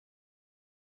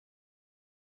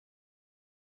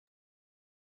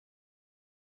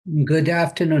Good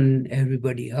afternoon,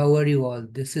 everybody. How are you all?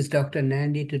 This is Dr.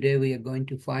 Nandi. Today we are going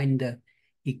to find the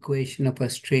equation of a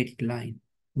straight line,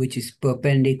 which is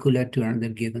perpendicular to another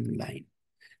given line.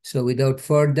 So without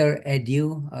further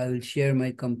ado, I will share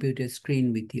my computer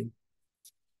screen with you.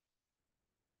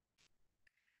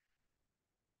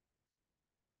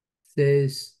 It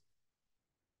says,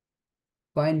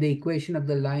 find the equation of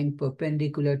the line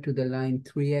perpendicular to the line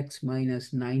 3x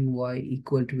minus 9y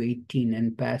equal to 18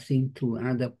 and passing through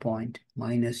another point,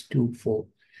 minus 2, 4.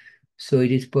 So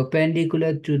it is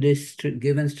perpendicular to this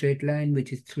given straight line,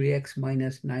 which is 3x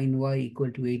minus 9y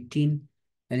equal to 18.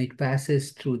 And it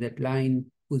passes through that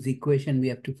line whose equation we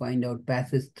have to find out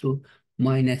passes through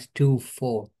minus 2,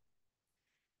 4.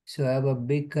 So I have a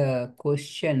big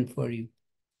question for you.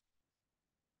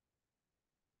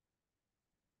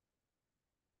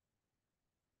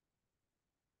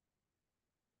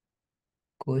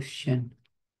 Question.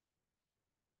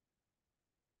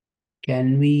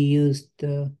 Can we use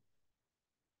the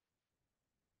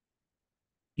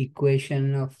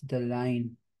equation of the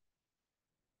line?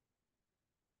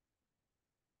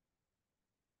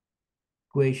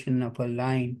 Equation of a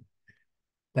line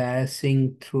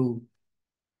passing through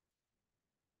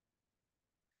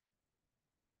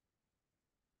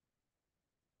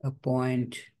a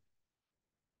point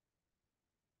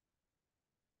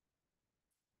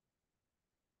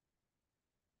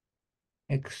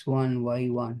x1,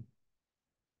 y1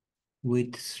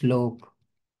 with slope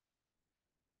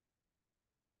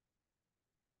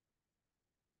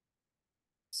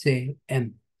say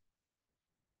m.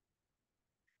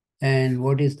 And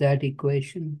what is that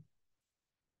equation?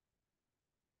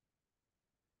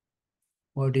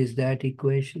 What is that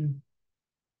equation?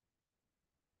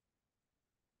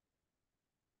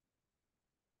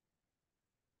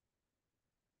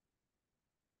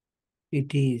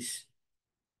 It is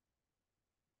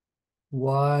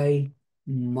y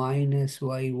minus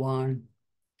y1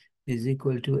 is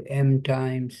equal to m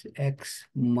times x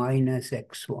minus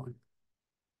x1.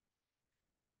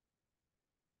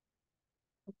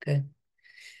 Okay.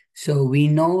 So we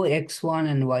know x1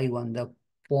 and y1,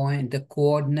 the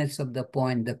coordinates of the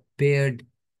point, the paired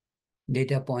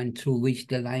data point through which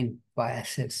the line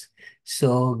passes.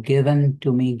 So given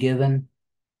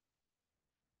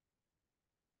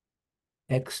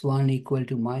x1 equal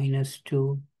to minus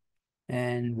 2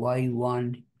 and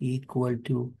y1 equal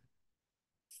to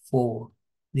 4.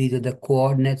 These are the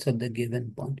coordinates of the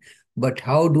given point. But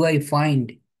how to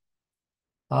find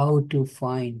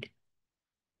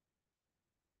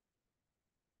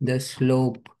the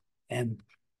slope m?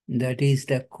 That is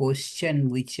the question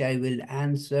which I will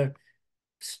answer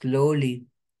slowly.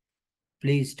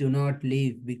 Please do not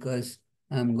leave because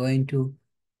I'm going to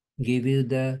give you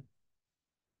the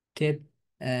tip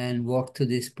and walk through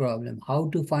this problem. How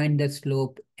to find the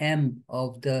slope m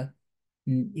of the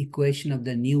equation of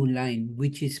the new line,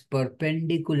 which is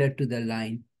perpendicular to the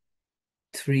line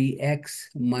 3x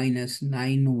minus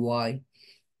 9y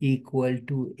equal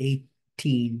to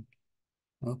 18.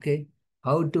 Okay,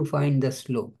 how to find the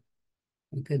slope?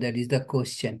 Okay, that is the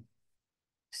question.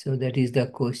 So that is the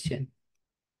question.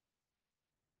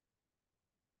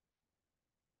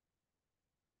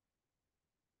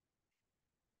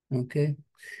 Okay,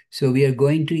 so we are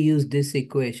going to use this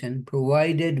equation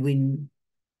provided we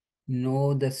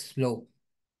know the slope,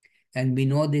 and we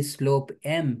know the slope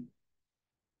m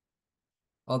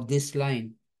of this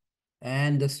line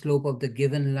and the slope of the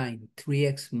given line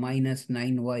 3x minus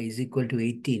 9y is equal to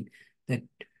 18.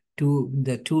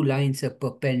 The two lines are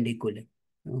perpendicular.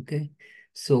 Okay,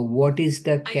 so what is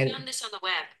the I found this on the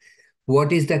web.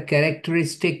 What is the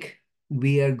characteristic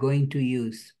we are going to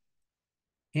use?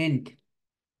 Hint.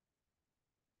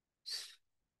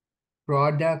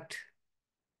 Product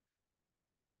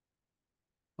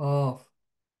of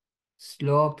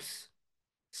slopes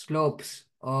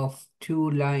of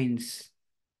two lines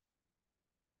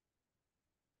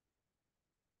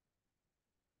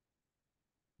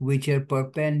which are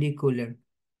perpendicular.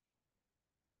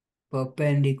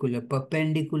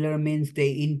 Perpendicular means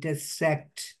they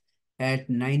intersect at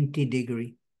 90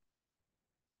 degree.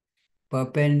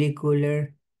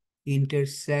 Perpendicular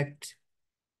intersect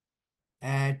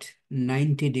at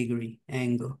 90 degree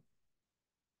angle,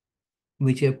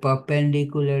 which are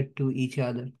perpendicular to each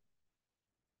other.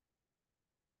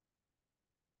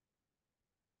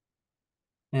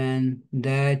 And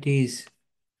that is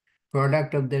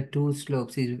product of the two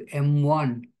slopes is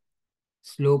m1,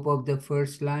 slope of the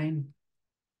first line,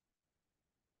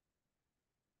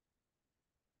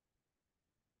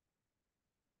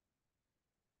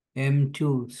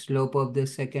 m2, slope of the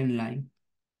second line.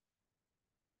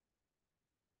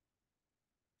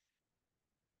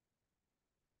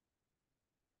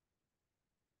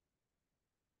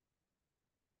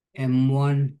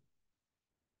 m1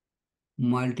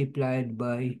 multiplied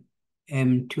by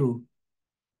m2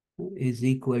 is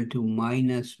equal to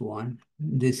 -1.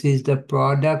 This is the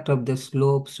product of the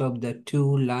slopes of the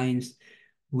two lines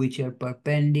which are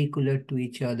perpendicular to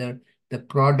each other. The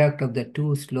product of the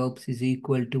two slopes is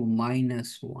equal to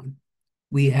 -1.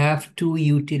 We have to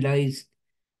utilize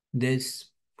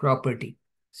this property.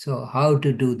 So how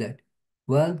to do that?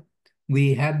 Well,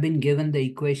 we have been given the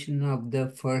equation of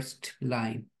the first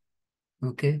line,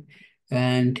 okay?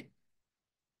 And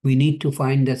we need to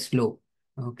find the slope,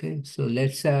 okay? So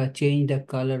let's change the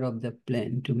color of the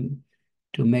plane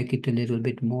to make it a little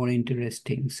bit more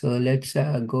interesting. So let's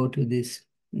go to this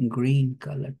green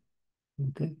color,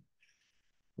 okay?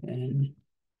 And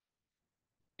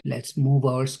let's move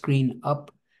our screen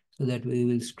up so that we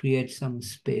will create some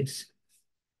space.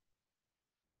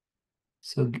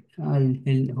 So I'll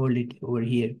hold it over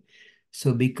here.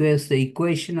 So because the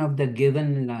equation of the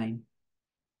given line,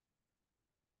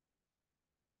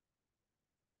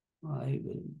 I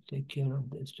will take care of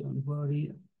this, don't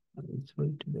worry. I will throw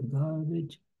it to the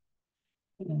garbage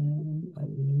and I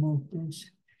will remove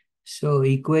this. So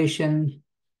equation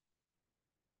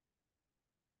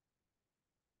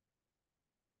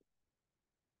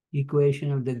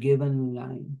of the given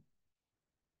line.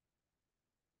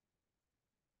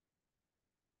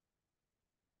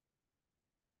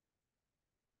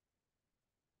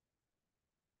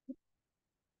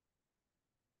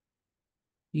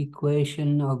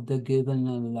 Equation of the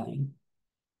given line.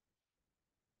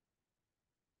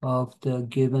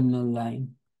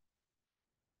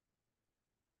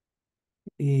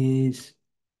 Is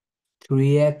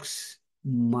 3x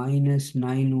minus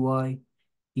 9y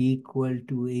equal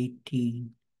to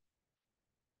 18.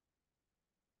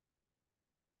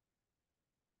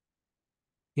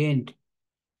 Hint.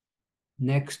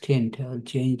 Next hint, I'll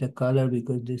change the color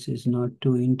because this is not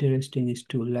too interesting. It's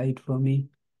too light for me.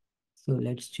 So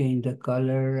let's change the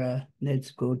color.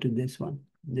 Let's go to this one.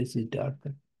 This is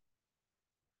darker.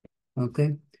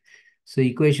 Okay. So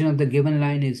equation of the given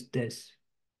line is this.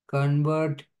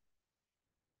 Convert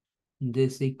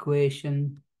this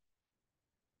equation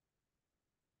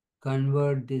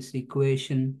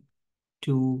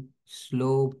to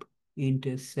slope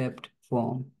intercept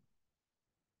form.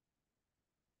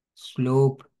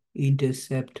 Slope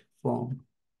intercept form.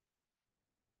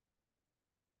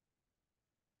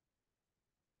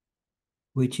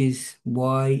 Which is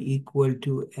y equal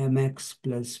to mx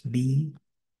plus b.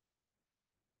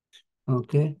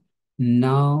 Okay.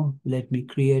 Now let me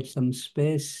create some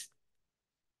space.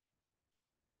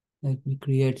 Let me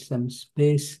create some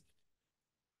space.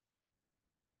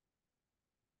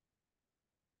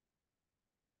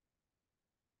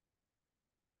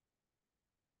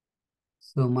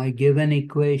 So my given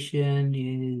equation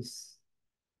is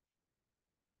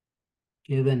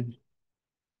given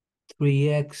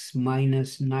 3x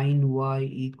minus 9y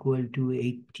equal to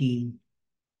 18.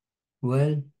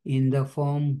 Well, in the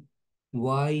form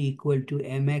y equal to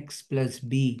mx plus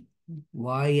b,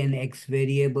 y and x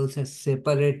variables are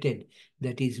separated.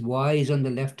 That is, y is on the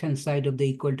left-hand side of the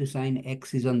equal to sign,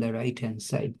 x is on the right-hand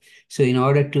side. So in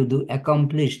order to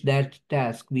accomplish that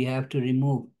task, we have to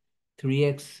remove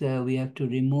 3x, we have to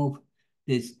remove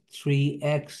this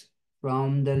 3x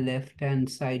from the left-hand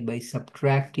side by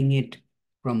subtracting it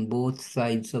from both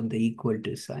sides of the equal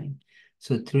to sign.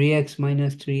 So 3x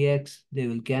minus 3x, they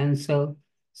will cancel.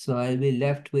 So I'll be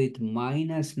left with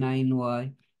minus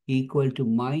 9y equal to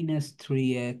minus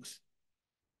 3x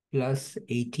plus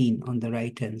 18 on the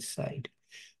right-hand side.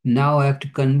 Now I have to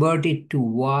convert it to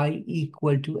y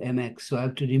equal to mx. So I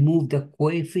have to remove the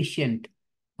coefficient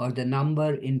or the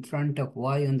number in front of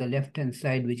y on the left-hand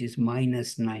side, which is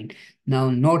minus 9.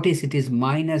 Now notice it is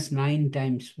minus 9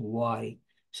 times y.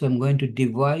 So I'm going to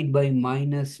divide by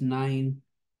minus 9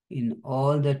 in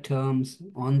all the terms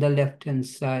on the left-hand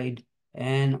side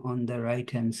and on the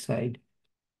right-hand side,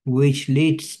 which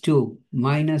leads to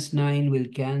minus 9 will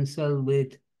cancel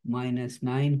with minus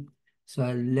 9. So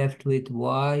I'm left with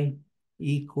y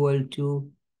equal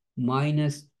to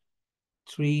minus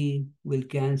 3 will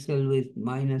cancel with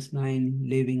minus 9,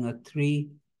 leaving a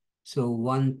 3. So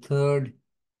 1/3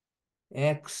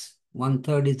 x,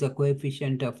 1/3 is the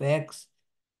coefficient of x.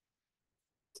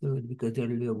 So because there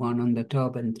will be a 1 on the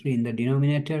top and 3 in the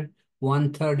denominator,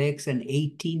 1/3 x and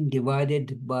 18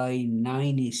 divided by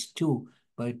 9 is 2.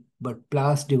 But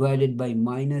plus divided by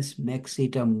minus makes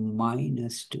it a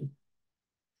minus 2.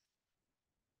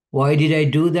 Why did I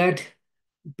do that?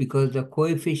 Because the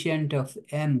coefficient of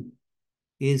m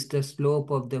is the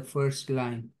slope of the first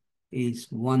line is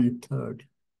 1/3.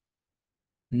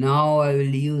 Now I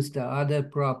will use the other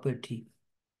property,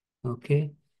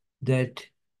 okay? that,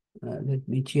 let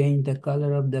me change the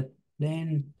color of the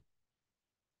plane.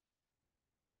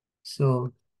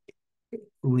 So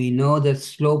we know the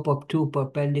slope of two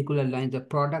perpendicular lines, the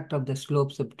product of the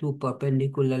slopes of two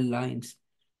perpendicular lines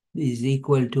is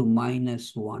equal to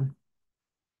 -1.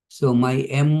 So my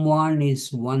M1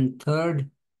 is 1/3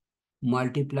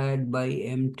 multiplied by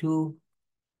M2,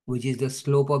 which is the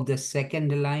slope of the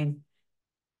second line,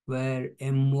 where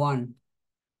M1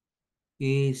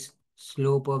 is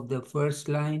slope of the first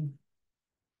line,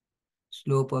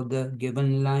 slope of the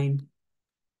given line,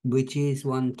 which is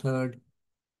 1/3,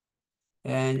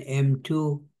 and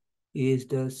M2 is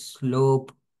the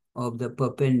slope of the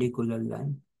perpendicular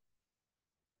line,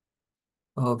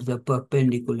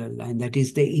 that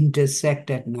is the intersect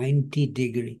at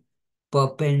 90-degree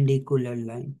perpendicular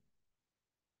line.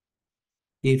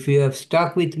 If you have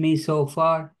stuck with me so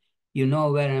far, you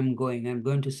know where I'm going. I'm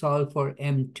going to solve for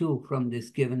M2 from this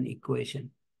given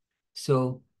equation.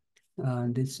 So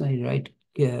this I write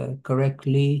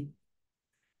correctly.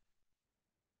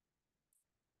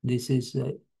 This is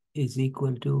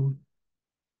equal to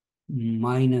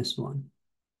 -1.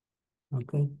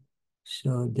 Okay,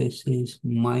 so this is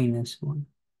 -1.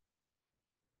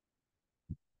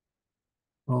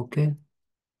 Okay,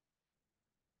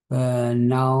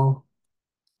 now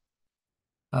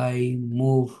I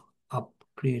move up,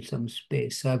 create some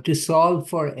space. So I have to solve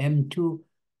for M2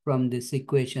 from this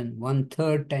equation.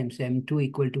 1/3 times M2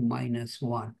 equal to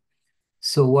 -1.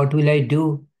 So what will I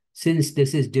do? Since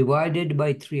this is divided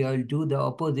by 3, I'll do the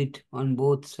opposite on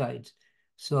both sides.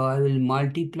 So I will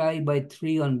multiply by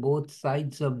 3 on both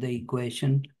sides of the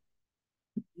equation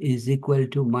is equal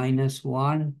to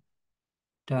 -1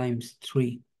 times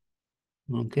 3.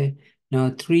 Okay. Now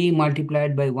 3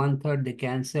 multiplied by 1/3, they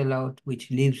cancel out, which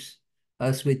leaves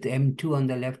us with M2 on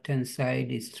the left-hand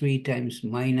side is 3 times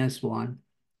 -1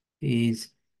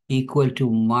 is equal to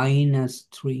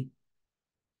 -3.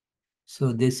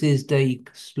 So this is the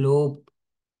slope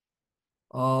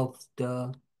of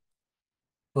the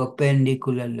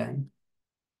perpendicular line.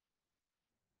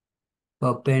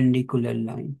 Perpendicular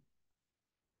line.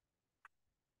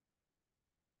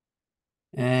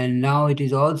 And now it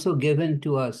is also given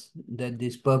to us that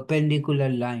this perpendicular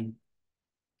line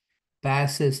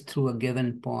passes through a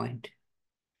given point,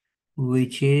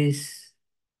 which is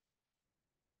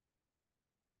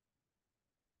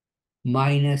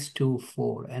 -2,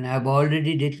 4. And I've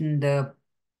already written the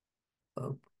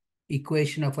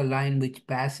equation of a line which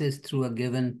passes through a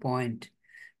given point,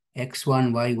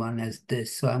 x1, y1 as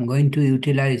this. So I'm going to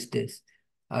utilize this.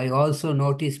 I also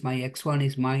notice my x1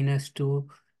 is -2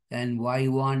 and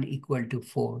y1 equal to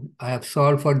 4. I have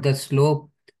solved for the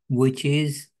slope, which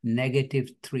is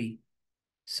 -3.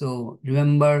 So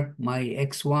remember, my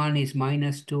x1 is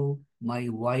 -2, my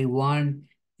y1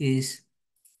 is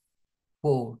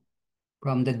 4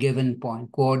 from the given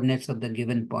point, coordinates of the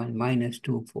given point,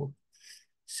 -2, 4.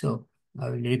 So I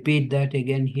will repeat that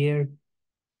again here.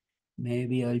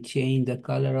 Maybe I'll change the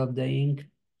color of the ink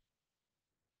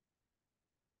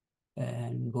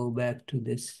and go back to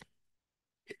this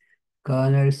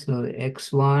color. So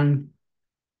x1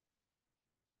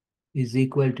 is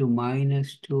equal to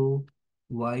 -2,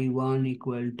 y1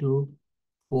 equal to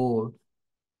 4.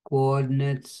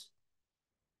 Coordinates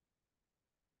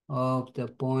of the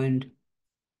point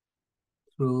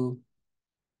through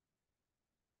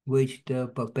which the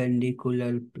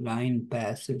perpendicular line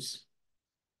passes.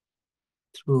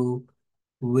 Through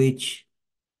which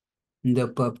the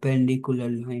perpendicular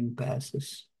line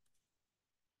passes.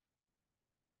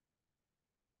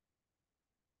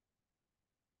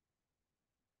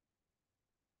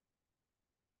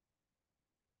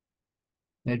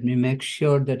 Let me make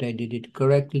sure that I did it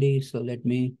correctly. So let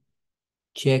me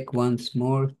check once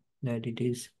more that it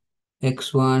is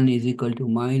x1 is equal to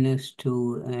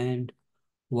 -2 and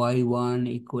y1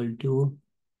 equal to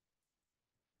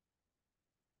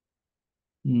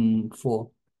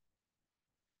 4.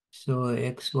 So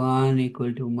x1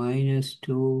 equal to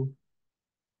 -2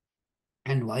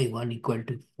 and y1 equal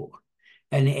to 4.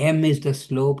 And m is the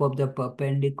slope of the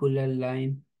perpendicular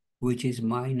line, which is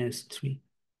 -3.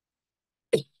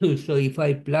 So if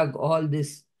I plug all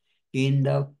this in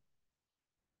the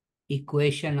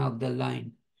equation of the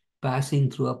line passing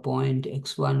through a point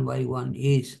x1, y1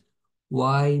 is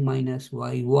y minus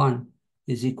y1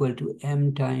 is equal to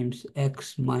m times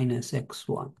x minus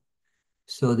x1.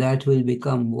 So that will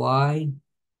become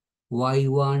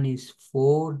y1 is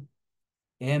 4,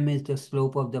 m is the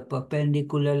slope of the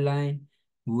perpendicular line,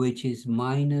 which is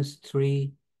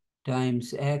 -3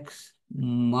 times x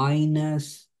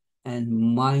minus and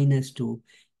 -2.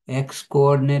 X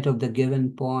coordinate of the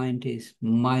given point is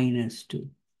 -2.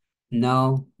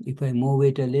 Now, if I move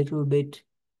it a little bit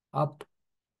up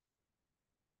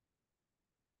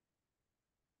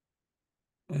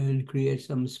and create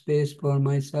some space for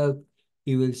myself,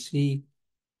 you will see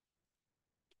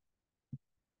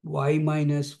y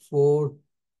minus 4.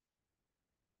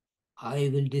 I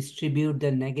will distribute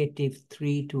the negative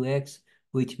 3 to x,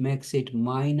 which makes it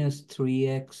minus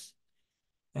 3x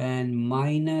and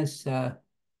minus, let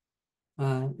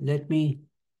me,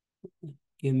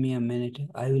 give me a minute.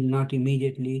 I will not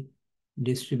immediately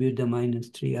distribute the minus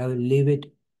 3. I will leave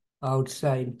it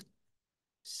outside.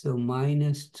 So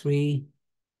minus 3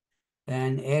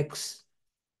 and x,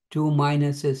 two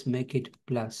minuses make it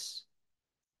plus.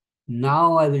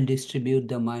 Now I will distribute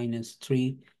the minus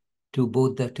 3 to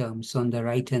both the terms on the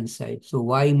right-hand side. So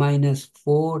y minus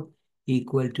 4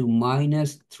 equal to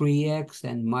minus 3x,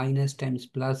 and minus times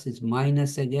plus is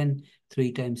minus again.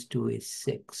 3 times 2 is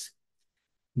 6.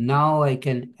 Now I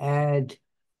can add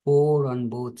 4 on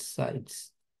both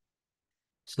sides.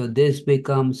 So this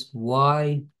becomes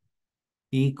y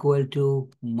equal to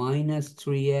minus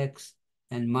 3x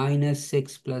and minus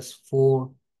 6 plus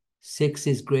 4. 6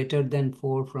 is greater than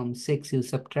 4. From 6, you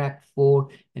subtract 4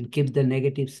 and keep the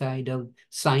negative side of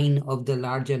sign of the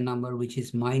larger number, which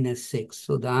is minus 6.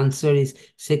 So the answer is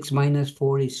 6 minus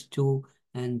 4 is 2,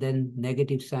 and then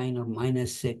negative sign of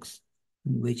minus 6,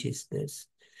 which is this.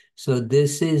 So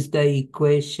this is the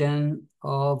equation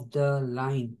of the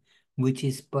line which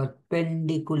is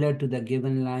perpendicular to the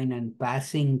given line and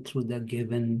passing through the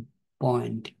given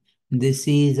point. This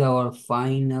is our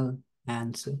final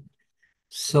answer.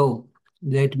 So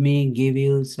let me give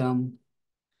you some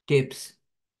tips.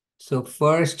 So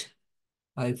first,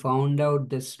 I found out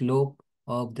the slope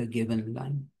of the given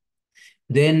line.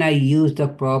 Then I use the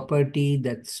property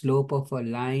that slope of a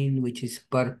line which is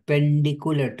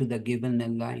perpendicular to the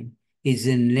given line is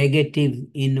a negative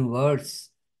inverse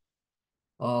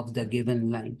of the given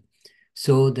line.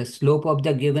 So the slope of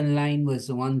the given line was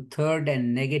 1/3,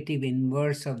 and negative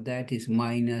inverse of that is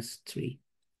minus 3.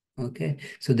 Okay,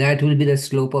 so that will be the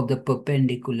slope of the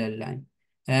perpendicular line.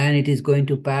 And it is going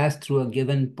to pass through a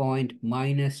given point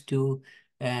minus 2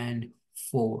 and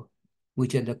 4,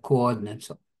 which are the coordinates,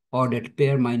 ordered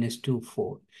pair minus 2,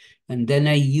 4. And then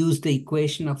I use the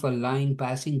equation of a line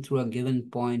passing through a given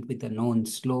point with a known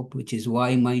slope, which is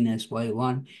y minus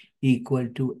y1 equal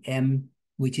to m,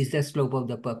 which is the slope of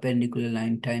the perpendicular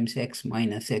line, times x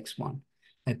minus x1.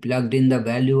 I plugged in the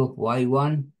value of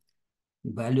y1,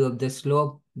 value of the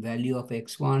slope, value of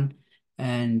x1,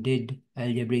 and did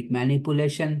algebraic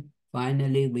manipulation.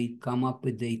 Finally, we come up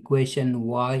with the equation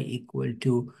y equal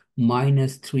to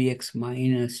minus 3x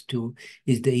minus 2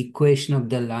 is the equation of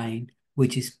the line,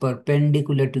 which is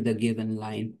perpendicular to the given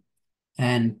line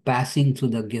and passing through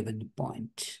the given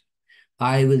point.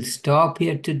 I will stop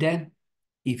here today.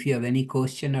 If you have any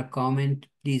question or comment,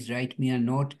 please write me a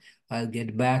note. I'll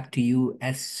get back to you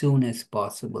as soon as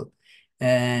possible.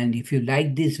 And if you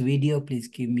like this video, please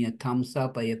give me a thumbs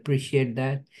up. I appreciate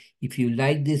that. If you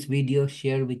like this video,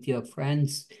 share with your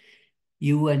friends.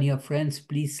 You and your friends,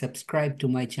 please subscribe to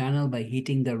my channel by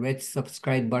hitting the red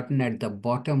subscribe button at the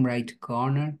bottom right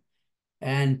corner.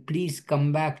 And please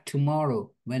come back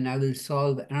tomorrow when I will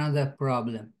solve another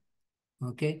problem.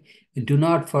 Okay? Do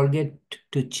not forget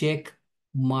to check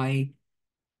my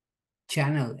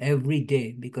channel every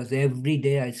day, because every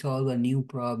day I solve a new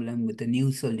problem with a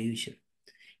new solution.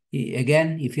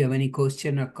 Again, if you have any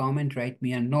question or comment, write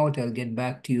me a note. I'll get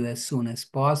back to you as soon as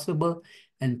possible.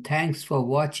 And thanks for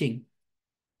watching.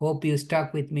 Hope you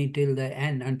stuck with me till the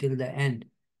end, until the end.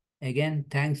 Again,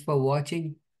 thanks for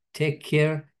watching. Take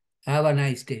care. Have a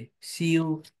nice day. See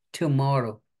you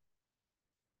tomorrow.